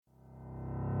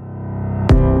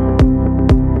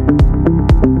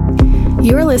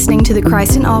You are listening to the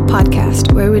Christ in All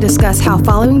podcast, where we discuss how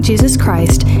following Jesus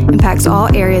Christ impacts all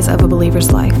areas of a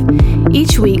believer's life.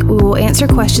 Each week, we will answer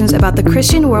questions about the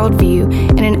Christian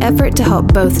worldview in an effort to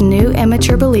help both new and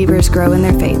mature believers grow in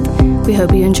their faith. We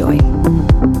hope you enjoy.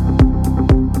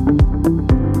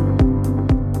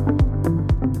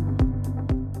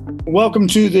 Welcome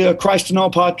to the Christ in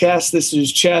All podcast. This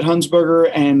is Chad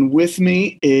Hunsberger, and with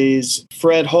me is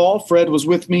Fred Hall. Fred was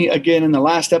with me again in the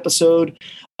last episode,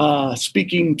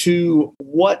 speaking to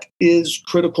what is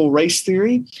critical race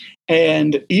theory.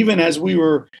 And even as we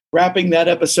were wrapping that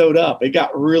episode up, it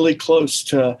got really close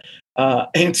to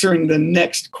answering the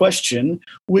next question,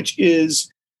 which is,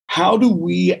 how do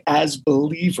we as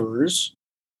believers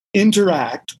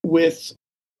interact with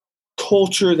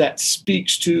culture that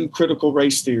speaks to critical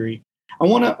race theory? I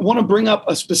want to bring up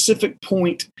a specific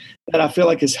point that I feel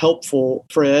like is helpful,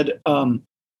 Fred.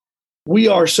 We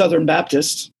are Southern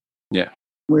Baptists. Yeah.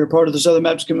 We're part of the Southern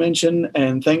Baptist Convention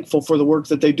and thankful for the work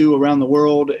that they do around the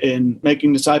world in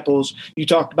making disciples. You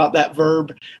talked about that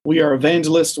verb. We are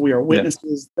evangelists. We are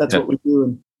witnesses. Yeah. That's what we do.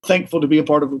 And thankful to be a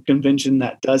part of a convention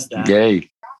that does that. Yay.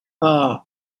 A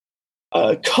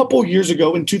couple years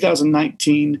ago in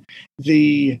 2019,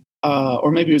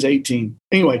 or maybe it was 18.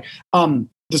 Anyway,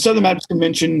 the Southern Baptist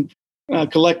Convention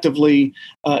collectively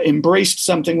embraced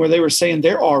something where they were saying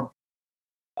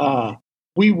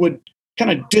we would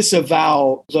kind of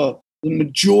disavow the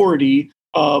majority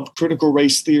of critical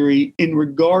race theory in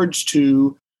regards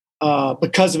to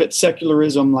because of its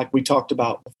secularism, like we talked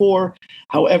about before.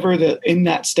 However, in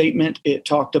that statement, it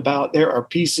talked about there are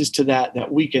pieces to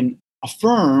that we can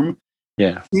affirm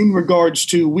in regards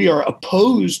to we are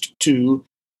opposed to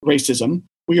racism.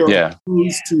 We are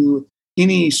opposed to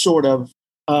any sort of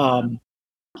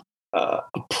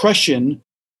oppression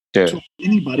to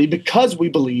anybody because we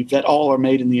believe that all are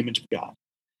made in the image of God.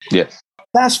 Yes.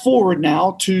 Fast forward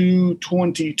now to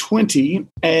 2020,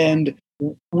 and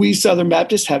we Southern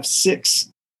Baptists have 6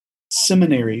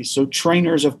 seminaries, so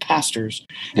trainers of pastors.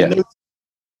 Yeah. And those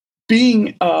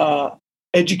being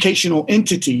educational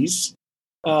entities,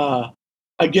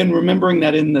 again, remembering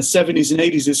that in the 70s and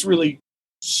 80s, this really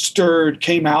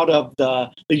came out of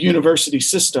the university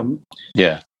system.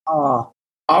 Yeah.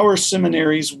 Our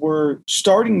seminaries were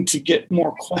starting to get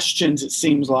more questions, it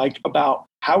seems like, about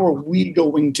how are we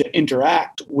going to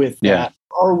interact with that?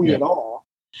 Are we at all?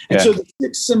 And so the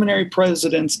 6 seminary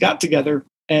presidents got together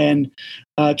and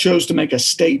chose to make a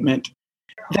statement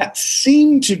that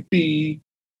seemed to be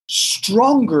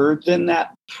stronger than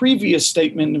that previous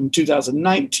statement in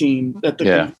 2019 that the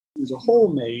convention as a whole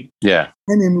made. Yeah.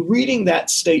 And in reading that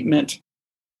statement,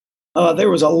 there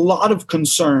was a lot of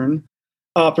concern,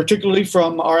 particularly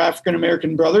from our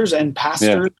African-American brothers and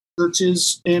pastors,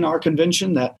 churches in our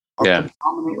convention that are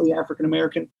predominantly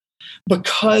African-American,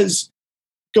 because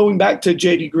going back to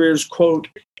J.D. Greer's quote,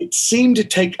 it seemed to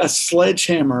take a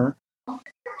sledgehammer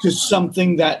to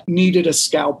something that needed a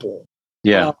scalpel.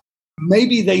 Yeah.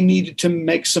 Maybe they needed to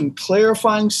make some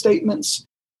clarifying statements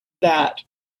that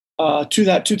to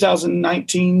that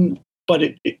 2019, but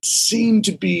it seemed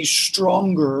to be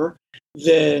stronger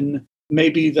than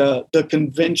maybe the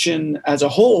convention as a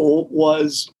whole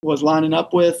was lining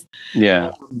up with.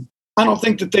 Yeah. I don't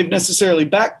think that they've necessarily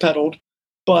backpedaled,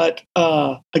 but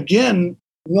again,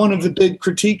 one of the big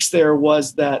critiques there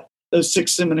was that those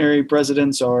 6 seminary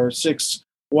presidents are 6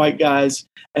 white guys,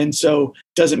 and so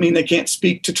doesn't mean they can't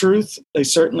speak to truth. They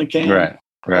certainly can. Right.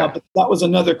 But that was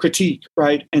another critique,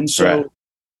 right? And so,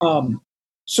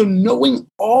 so knowing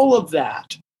all of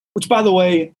that, which, by the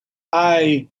way,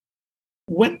 I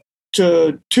went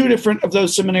to 2 different of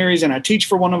those seminaries, and I teach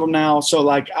for one of them now. So,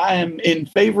 like, I am in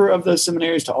favor of those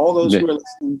seminaries. To all those who are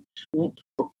listening,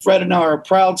 Fred and I are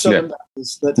proud Southern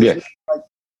Baptists. That doesn't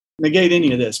negate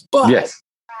any of this, but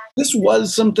this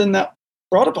was something that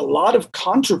brought up a lot of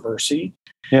controversy.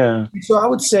 Yeah. So I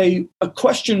would say a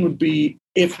question would be,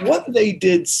 if what they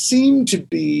did seemed to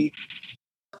be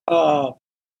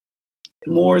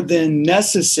more than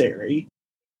necessary,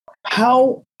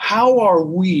 how are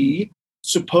we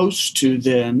supposed to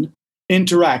then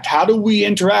interact? How do we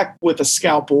interact with a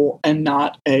scalpel and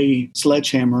not a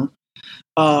sledgehammer?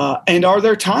 And are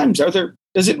there times,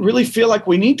 does it really feel like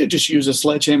we need to just use a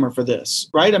sledgehammer for this,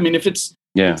 right? I mean, if it's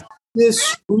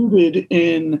this rooted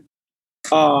in,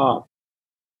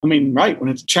 when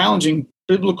it's challenging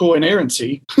biblical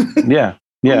inerrancy. I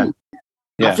feel like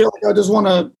I just want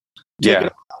to take it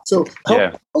out. So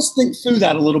help us think through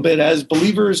that a little bit as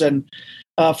believers, and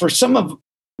for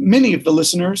many of the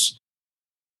listeners,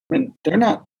 and they're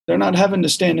not having to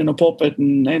stand in a pulpit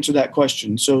and answer that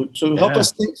question. So help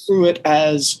us think through it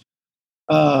as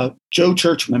Joe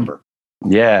church member.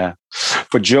 Yeah.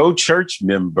 For Joe church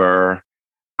member,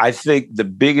 I think the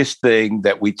biggest thing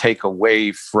that we take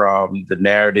away from the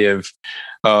narrative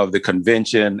of the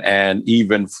convention and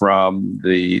even from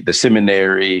the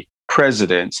seminary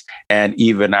presidents and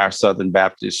even our Southern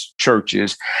Baptist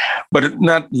churches, but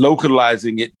not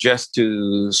localizing it just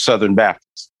to Southern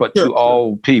Baptists, but to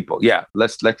all people. Yeah,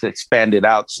 let's expand it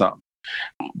out some.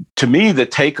 To me, the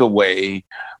takeaway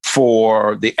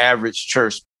for the average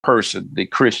church person, the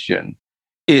Christian,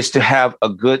 is to have a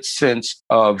good sense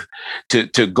of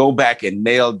to go back and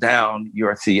nail down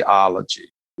your theology.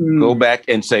 Go back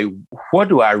and say, what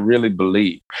do I really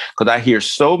believe? Because I hear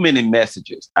so many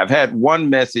messages. I've had one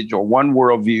message or one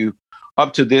worldview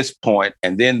up to this point,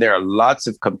 and then there are lots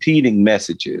of competing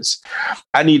messages.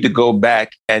 I need to go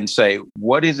back and say,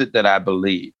 what is it that I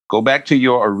believe? Go back to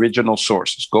your original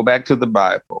sources. Go back to the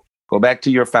Bible. Go back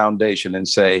to your foundation and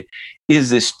say,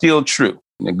 is this still true?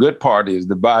 And the good part is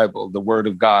the Bible, the word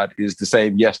of God, is the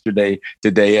same yesterday,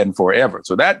 today, and forever.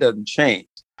 So that doesn't change.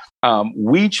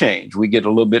 We change. We get a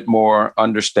little bit more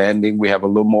understanding. We have a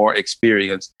little more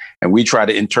experience, and we try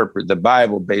to interpret the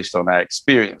Bible based on our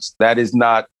experience. That is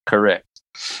not correct.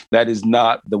 That is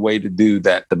not the way to do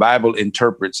that. The Bible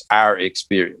interprets our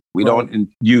experience. We don't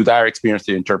use our experience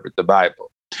to interpret the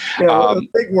Bible. Yeah,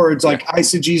 big words like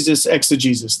eisegesis,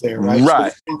 exegesis there, right?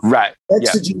 Right, so, right.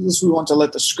 Exegesis, we want to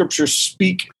let the scripture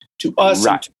speak to us.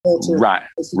 Right, and to culture.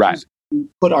 right. We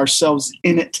put ourselves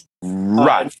in it.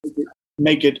 Right.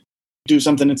 Make it do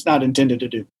something it's not intended to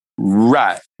do.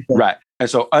 Right. And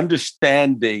so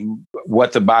understanding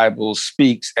what the Bible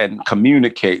speaks and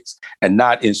communicates and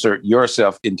not insert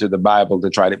yourself into the Bible to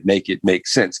try to make it make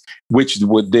sense, which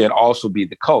would then also be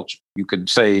the culture. You could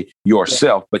say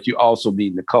yourself, but you also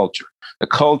mean the culture. The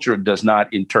culture does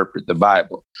not interpret the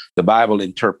Bible. The Bible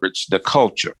interprets the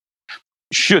culture.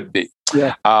 Should be.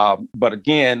 Yeah. But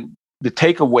again, the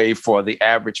takeaway for the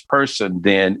average person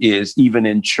then is even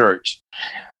in church,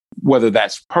 whether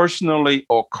that's personally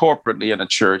or corporately in a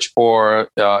church or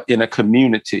in a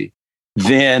community,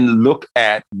 then look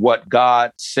at what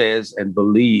God says and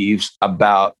believes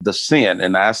about the sin.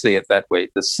 And I say it that way,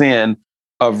 the sin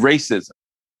of racism.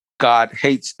 God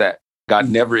hates that. God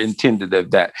never intended of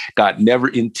that. God never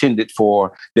intended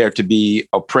for there to be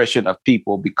oppression of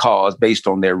people because based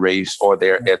on their race or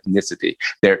their ethnicity.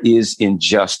 There is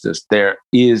injustice. There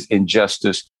is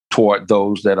injustice toward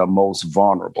those that are most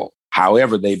vulnerable.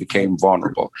 However, they became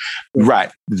vulnerable.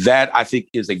 Right. That, I think,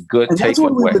 is a good takeaway. That's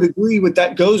what we would agree with.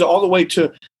 That goes all the way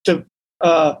to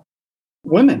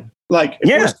women. Like,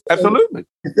 absolutely.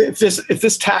 If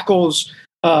this tackles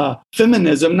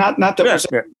feminism, not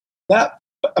that that.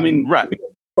 I mean, right.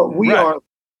 But we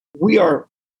are.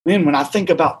 Man, when I think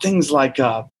about things like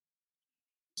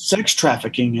sex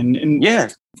trafficking and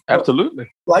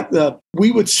absolutely.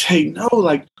 We would say no.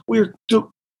 Like we're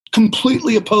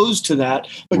completely opposed to that,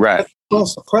 but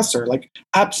that's oppressor, like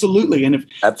absolutely. And if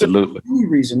absolutely any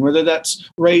reason, whether that's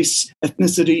race,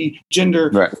 ethnicity, gender,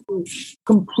 we're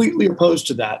completely opposed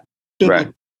to that,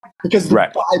 because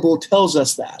the Bible tells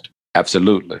us that.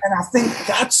 Absolutely. And I think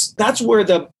that's where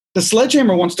the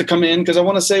sledgehammer wants to come in, because I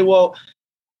want to say, well,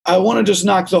 I want to just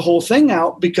knock the whole thing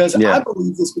out because I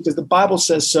believe this because the Bible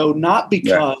says so, not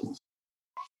because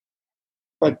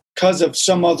of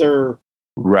some other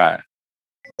root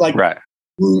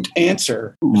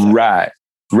answer. Right.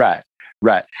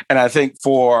 And I think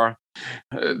for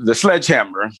the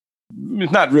sledgehammer,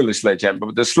 it's not really sledgehammer,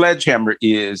 but the sledgehammer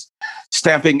is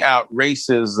stamping out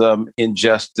racism,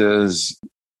 injustice,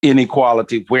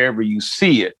 inequality wherever you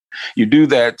see it. You do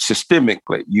that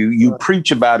systemically. You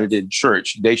preach about it in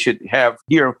church. They should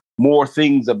hear more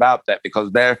things about that,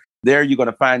 because there you're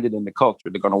going to find it in the culture.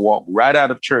 They're going to walk right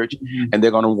out of church and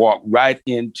they're going to walk right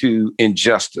into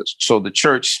injustice. So the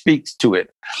church speaks to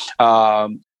it.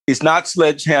 It's not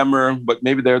sledgehammer, but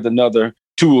maybe there's another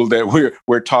tool that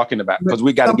we're talking about, because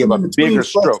we got to give a bigger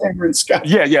stroke.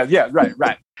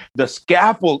 Right. The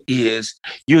scalpel is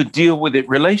you deal with it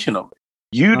relationally.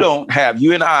 You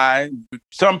and I,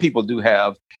 some people do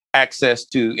have access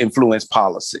to influence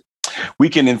policy. We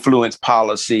can influence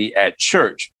policy at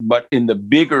church, but in the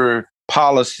bigger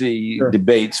policy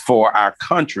debates for our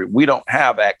country, we don't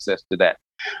have access to that.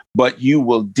 But you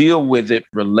will deal with it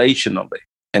relationally.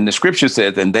 And the scripture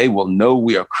says, and they will know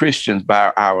we are Christians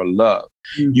by our love.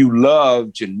 You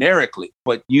love generically,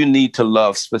 but you need to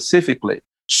love specifically.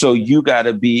 So you got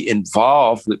to be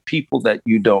involved with people that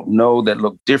you don't know, that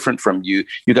look different from you.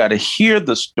 You got to hear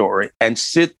the story and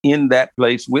sit in that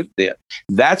place with them.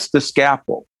 That's the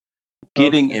scalpel.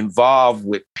 Getting involved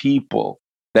with people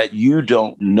that you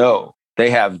don't know. They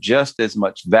have just as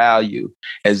much value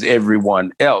as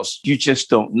everyone else. You just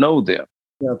don't know them.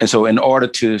 Yep. And so in order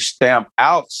to stamp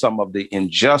out some of the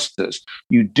injustice,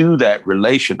 you do that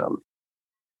relationally.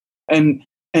 And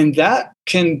that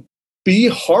can be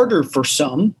harder for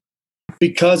some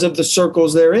because of the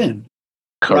circles they're in.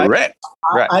 Correct.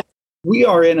 Right. We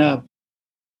are in a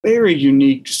very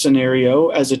unique scenario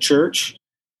as a church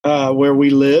where we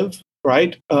live,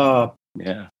 right?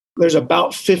 Yeah. There's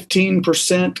about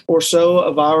 15% or so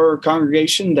of our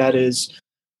congregation that is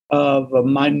of a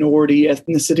minority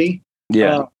ethnicity.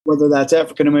 Yeah. Whether that's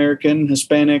African American,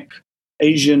 Hispanic,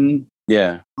 Asian,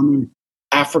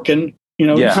 African,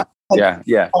 Yeah.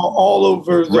 Yeah. all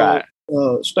over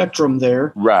the spectrum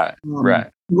there. Right. Right.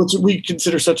 Which we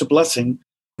consider such a blessing.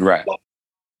 Right. But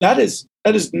that is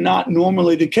not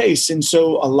normally the case. And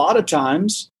so a lot of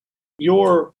times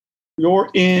you're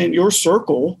in your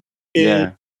circle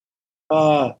is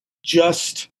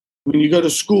just when you go to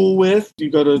school with, you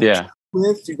go to church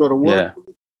with, you go to work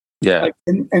with. Yeah. Like,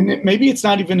 and maybe it's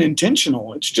not even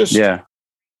intentional. It's just the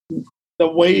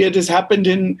way it has happened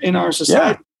in our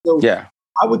society. So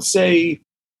I would say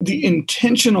the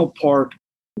intentional part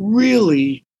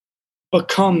really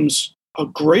becomes a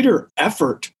greater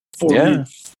effort for me.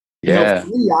 For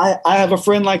me, I have a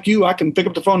friend like you. I can pick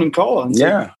up the phone and call and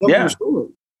say, your story.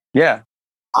 Yeah.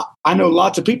 I know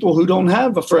lots of people who don't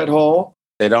have a Fred Hall.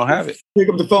 They don't have it. Pick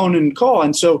up the phone and call.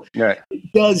 And so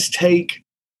it does take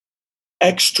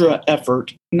extra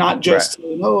effort, not just,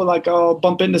 like I'll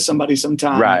bump into somebody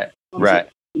sometime. Right. Right.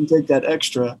 And take that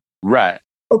extra. Right.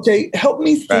 Okay. Help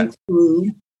me think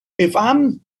through if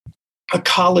I'm a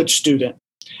college student.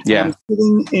 Yeah. I'm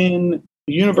sitting in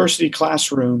a university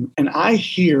classroom and I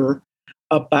hear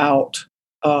about,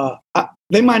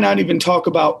 they might not even talk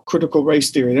about critical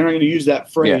race theory. They're not going to use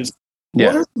that phrase. Yeah.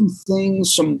 What are some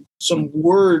things, some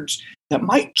words that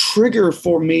might trigger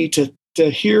for me to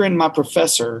hear in my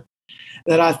professor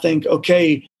that I think,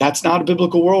 okay, that's not a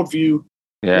biblical worldview.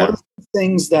 Yeah. What are some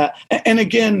things that, and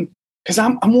again, because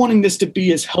I'm wanting this to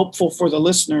be as helpful for the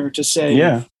listener to say,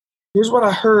 here's what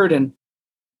I heard, and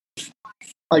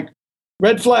like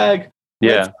red flag.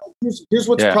 Yeah. Here's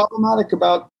what's problematic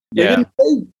about. They Yeah. didn't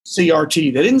say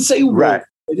CRT. They didn't say right.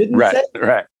 They didn't say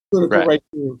critical race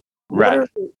theory. What are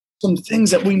some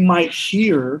things that we might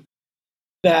hear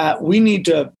that we need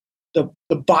to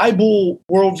the Bible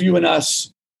worldview in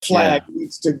us flag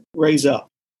needs to raise up?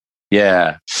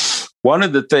 Yeah. One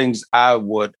of the things I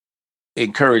would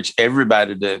encourage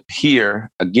everybody to hear,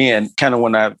 again, kind of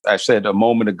when I said a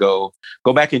moment ago,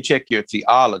 go back and check your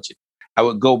theology. I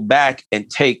would go back and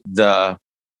take the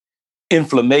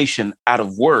inflammation out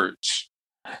of words.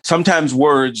 Sometimes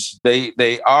words,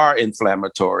 they are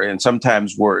inflammatory, and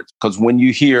sometimes words, because when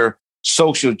you hear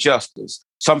social justice,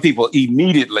 some people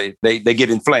immediately, they get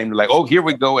inflamed, like, oh, here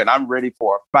we go, and I'm ready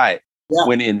for a fight. Yeah.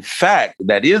 When in fact,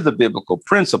 that is a biblical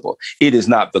principle. It is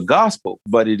not the gospel,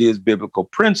 but it is biblical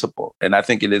principle. And I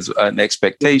think it is an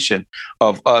expectation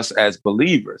of us as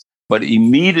believers. But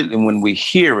immediately when we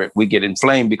hear it, we get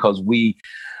inflamed because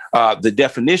the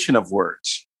definition of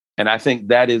words. And I think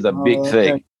that is a big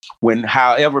thing. When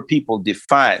however people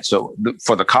define. So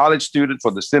for the college student,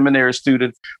 for the seminary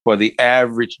student, for the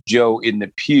average Joe in the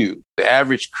pew, the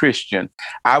average Christian,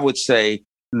 I would say,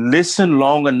 listen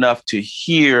long enough to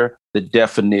hear the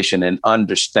definition and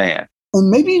understand. And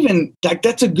maybe even like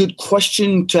that's a good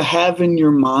question to have in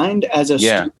your mind as a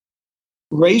student.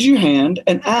 Raise your hand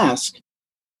and ask,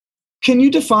 can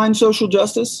you define social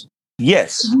justice?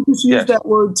 Yes. You just use that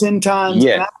word 10 times.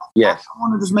 Yes. Yes. I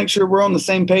want to just make sure we're on the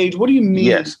same page. What do you mean?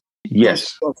 Yes.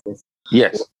 Yes.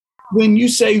 Yes. When you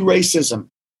say racism.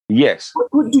 Yes.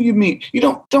 What do you mean? You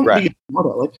don't be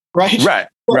like, right? Right.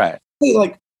 But, right. Hey,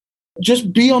 like,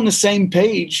 just be on the same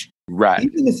page. Right.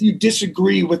 Even if you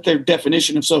disagree with their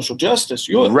definition of social justice,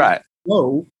 you'll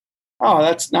know, oh,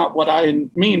 that's not what I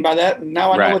mean by that. And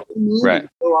now I know what they mean. Right.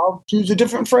 So I'll choose a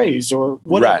different phrase or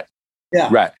whatever. Right. Yeah.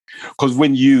 Right. Because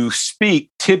when you speak,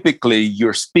 typically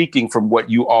you're speaking from what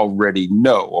you already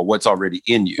know or what's already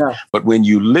in you. Yeah. But when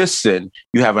you listen,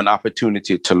 you have an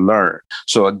opportunity to learn.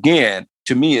 So again,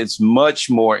 to me, it's much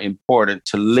more important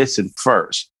to listen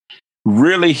first.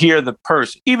 Really hear the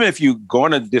person, even if you're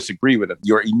going to disagree with it.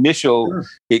 Your initial,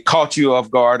 it caught you off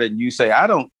guard and you say, I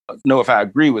don't know if I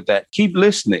agree with that. Keep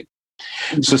listening.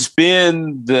 Mm-hmm.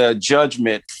 Suspend the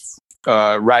judgment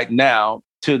right now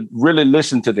to really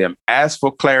listen to them. Ask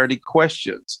for clarity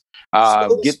questions.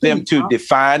 Get them to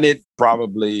define it,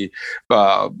 probably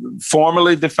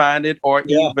formally define it, or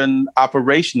even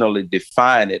operationally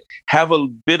define it. Have a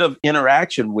bit of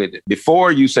interaction with it.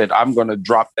 Before you said, I'm going to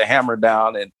drop the hammer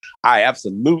down, and I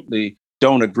absolutely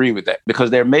don't agree with that. Because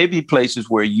there may be places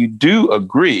where you do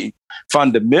agree,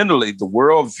 fundamentally the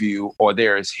worldview or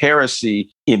there is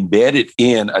heresy embedded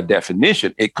in a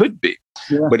definition. It could be,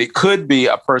 but it could be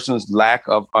a person's lack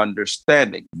of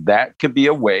understanding. That could be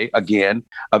a way, again,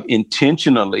 of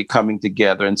intentionally coming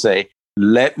together and say,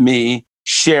 let me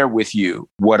share with you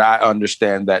what I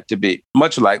understand that to be,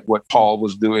 much like what Paul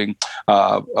was doing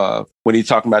when he's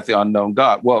talking about the unknown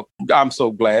God. Well, I'm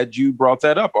so glad you brought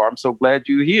that up, or I'm so glad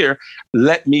you're here.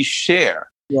 Let me share.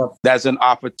 That's an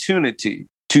opportunity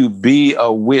to be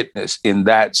a witness in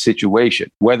that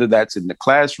situation, whether that's in the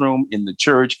classroom, in the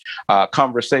church,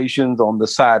 conversations on the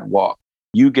sidewalk.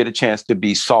 You get a chance to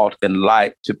be salt and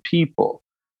light to people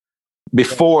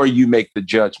before you make the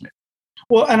judgment.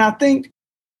 Well, and I think,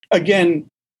 again,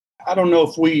 I don't know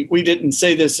if we didn't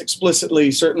say this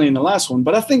explicitly, certainly in the last one,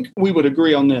 but I think we would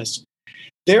agree on this.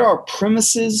 There are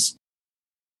premises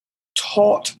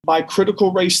taught by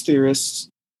critical race theorists,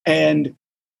 and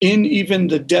in even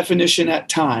the definition at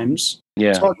times,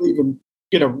 it's hard to even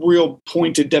get a real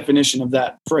pointed definition of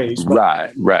that phrase.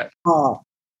 But, right.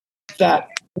 That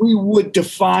we would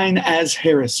define as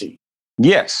heresy.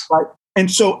 Yes. Right?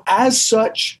 And so as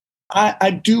such,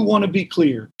 I do want to be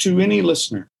clear to any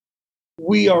listener.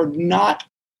 We are not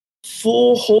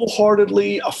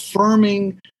wholeheartedly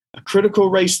affirming a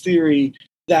critical race theory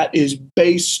that is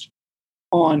based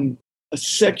on a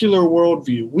secular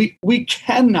worldview. We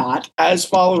cannot, as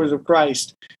followers of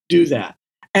Christ, do that.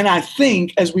 And I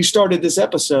think, as we started this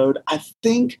episode, I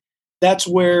think that's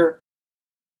where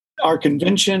our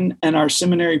convention and our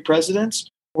seminary presidents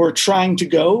were trying to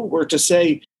go, were to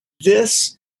say,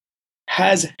 this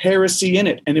has heresy in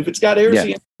it. And if it's got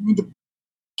heresy in it, you need to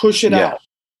push it out.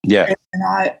 Yeah.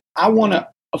 And I want to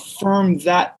affirm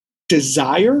that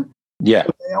desire. Yeah.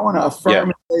 Okay? I want to affirm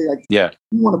and say, like,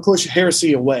 you want to push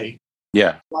heresy away.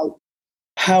 Yeah. Like,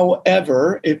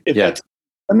 however, if that's,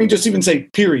 let me just even say,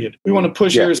 period. We want to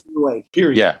push heresy away.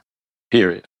 Period. Yeah.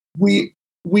 Period. We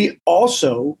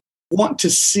also want to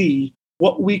see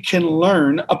what we can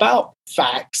learn about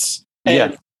facts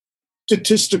and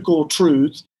statistical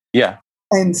truth. Yeah.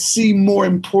 And see, more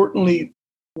importantly,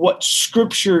 what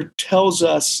Scripture tells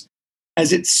us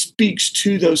as it speaks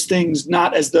to those things,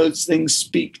 not as those things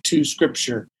speak to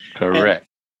Scripture. Correct.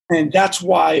 And that's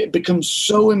why it becomes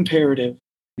so imperative.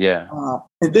 Yeah.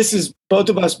 And this is both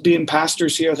of us being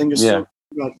pastors here, I think is so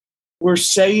like we're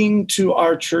saying to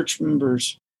our church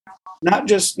members, not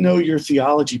just know your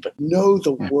theology, but know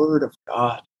the Word of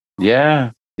God.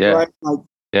 Yeah. Yeah. Right?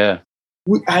 Like,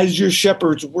 as your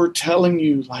shepherds, we're telling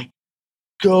you, like,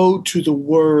 go to the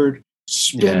Word,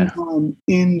 spend time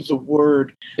in the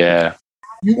Word. Yeah.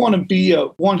 You want to be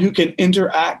one who can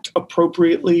interact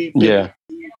appropriately. Yeah.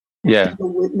 A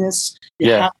witness.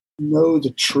 You have to know the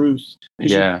truth.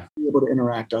 Yeah. You be able to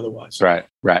interact otherwise. Right.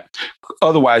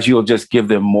 Otherwise, you'll just give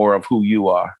them more of who you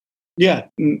are. Yeah.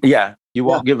 Yeah. You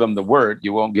won't give them the word.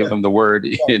 You won't give them the word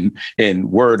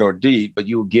in word or deed, but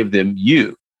you'll give them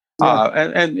you.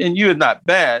 And you are not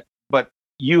bad, but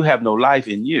you have no life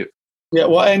in you. Yeah.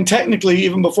 Well, and technically,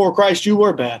 even before Christ, you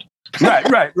were bad.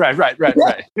 Right.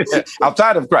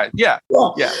 Outside of Christ. Yeah.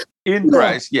 In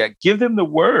Christ. Yeah. Give them the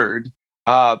word.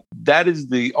 That is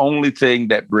the only thing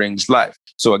that brings life.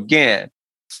 So again,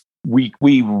 we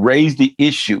raise the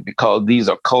issue because these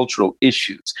are cultural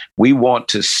issues. We want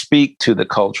to speak to the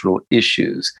cultural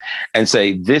issues and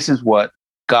say, this is what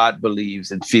God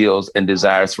believes and feels and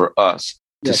desires for us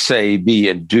to say, be,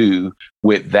 and do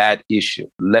with that issue.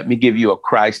 Let me give you a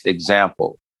Christ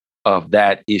example of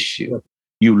that issue.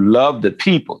 You love the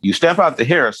people. You stamp out the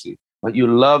heresy, but you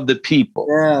love the people,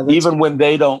 even when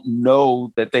they don't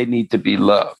know that they need to be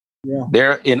loved. Yeah.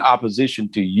 They're in opposition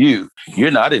to you. You're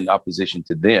not in opposition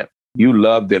to them. You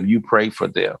love them. You pray for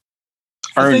them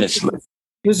earnestly.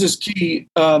 This is key.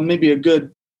 Maybe a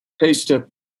good place to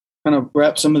kind of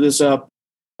wrap some of this up.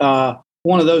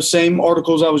 One of those same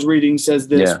articles I was reading says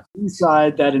this: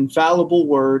 inside that infallible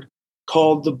word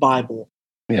called the Bible,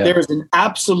 there is an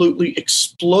absolutely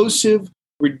explosive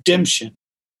redemption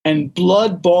and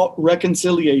blood-bought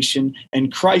reconciliation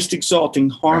and Christ-exalting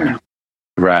harmony.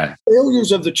 Right.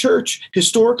 Failures of the church,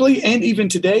 historically and even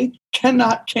today,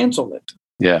 cannot cancel it.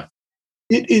 Yeah.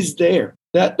 It is there.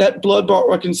 That blood-bought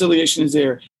reconciliation is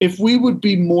there. If we would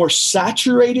be more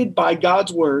saturated by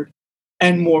God's word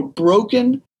and more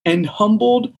broken and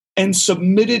humbled and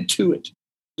submitted to it,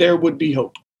 there would be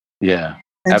hope. Yeah,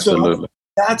 and absolutely.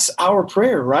 So that's our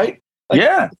prayer, right?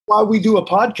 That's why we do a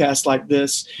podcast like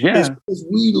this, is because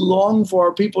we long for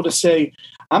our people to say,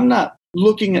 I'm not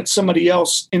looking at somebody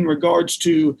else in regards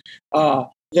to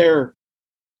their,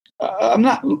 I'm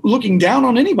not looking down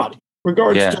on anybody in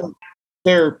regards to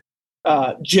their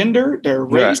gender, their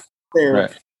race, their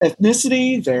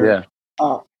ethnicity, their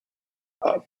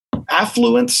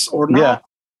affluence or not.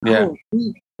 Yeah.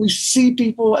 We see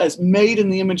people as made in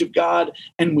the image of God,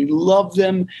 and we love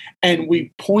them, and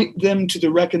we point them to the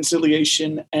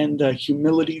reconciliation and the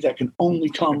humility that can only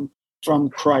come from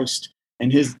Christ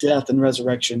and his death and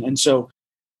resurrection. And so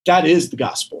that is the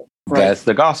gospel. Right? That's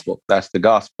the gospel. That's the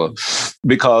gospel.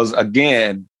 Because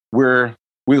again, we'll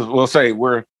say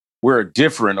we're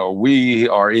different, or we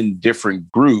are in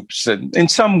different groups. And in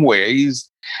some ways,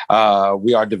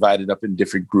 we are divided up in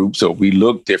different groups, or we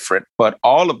look different. But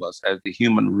all of us as the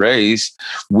human race,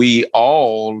 we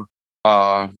all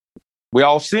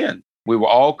sin. We were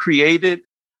all created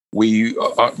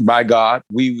by God.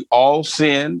 We all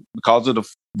sin because of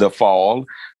the fall.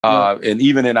 And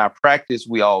even in our practice,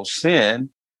 we all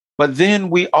sin. But then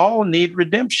we all need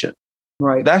redemption.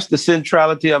 Right. That's the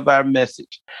centrality of our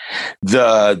message.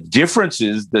 The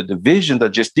differences, the divisions are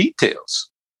just details.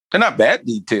 They're not bad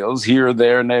details here,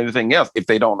 there, and everything else. If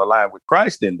they don't align with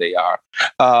Christ, then they are.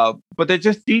 But they're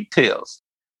just details.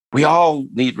 We all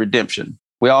need redemption.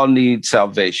 We all need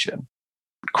salvation.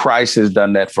 Christ has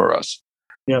done that for us.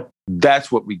 Yep.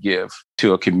 That's what we give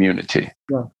to a community.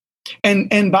 Yeah.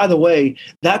 And by the way,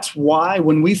 that's why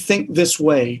when we think this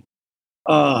way,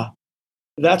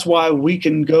 that's why we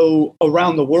can go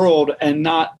around the world and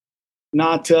not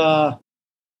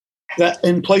that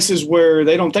in places where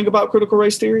they don't think about critical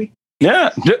race theory. Yeah,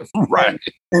 right.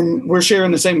 And we're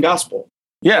sharing the same gospel.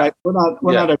 Yeah, right?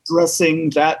 We're not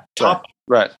addressing that topic.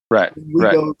 Right. We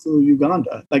go to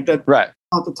Uganda, like that. Right.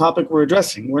 Not the topic we're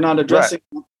addressing. We're not addressing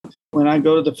when I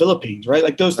go to the Philippines. Right.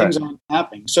 Like those things aren't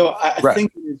happening. So I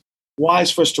think it is wise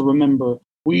for us to remember.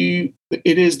 It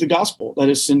is the gospel that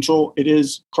is central. It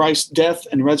is Christ's death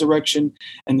and resurrection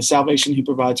and the salvation he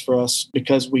provides for us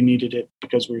because we needed it,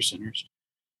 because we were sinners.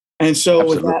 And so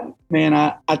with that, man,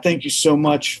 I thank you so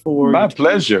much for my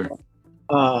pleasure.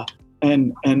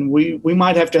 And we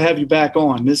might have to have you back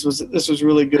on. This was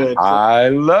really good. I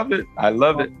love it.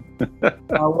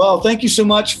 Well, thank you so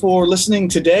much for listening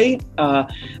today.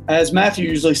 As Matthew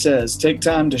usually says, take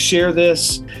time to share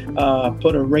this,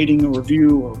 put a rating, a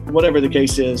review, or whatever the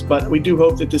case is. But we do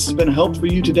hope that this has been a help for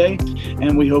you today,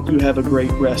 and we hope you have a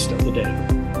great rest of the day.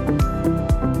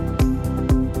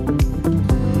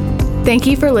 Thank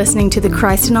you for listening to the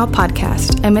Christ in All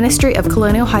podcast, a ministry of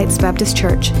Colonial Heights Baptist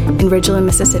Church in Ridgeland,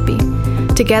 Mississippi.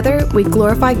 Together, we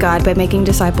glorify God by making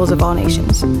disciples of all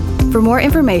nations. For more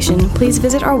information, please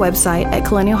visit our website at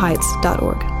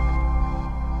colonialheights.org.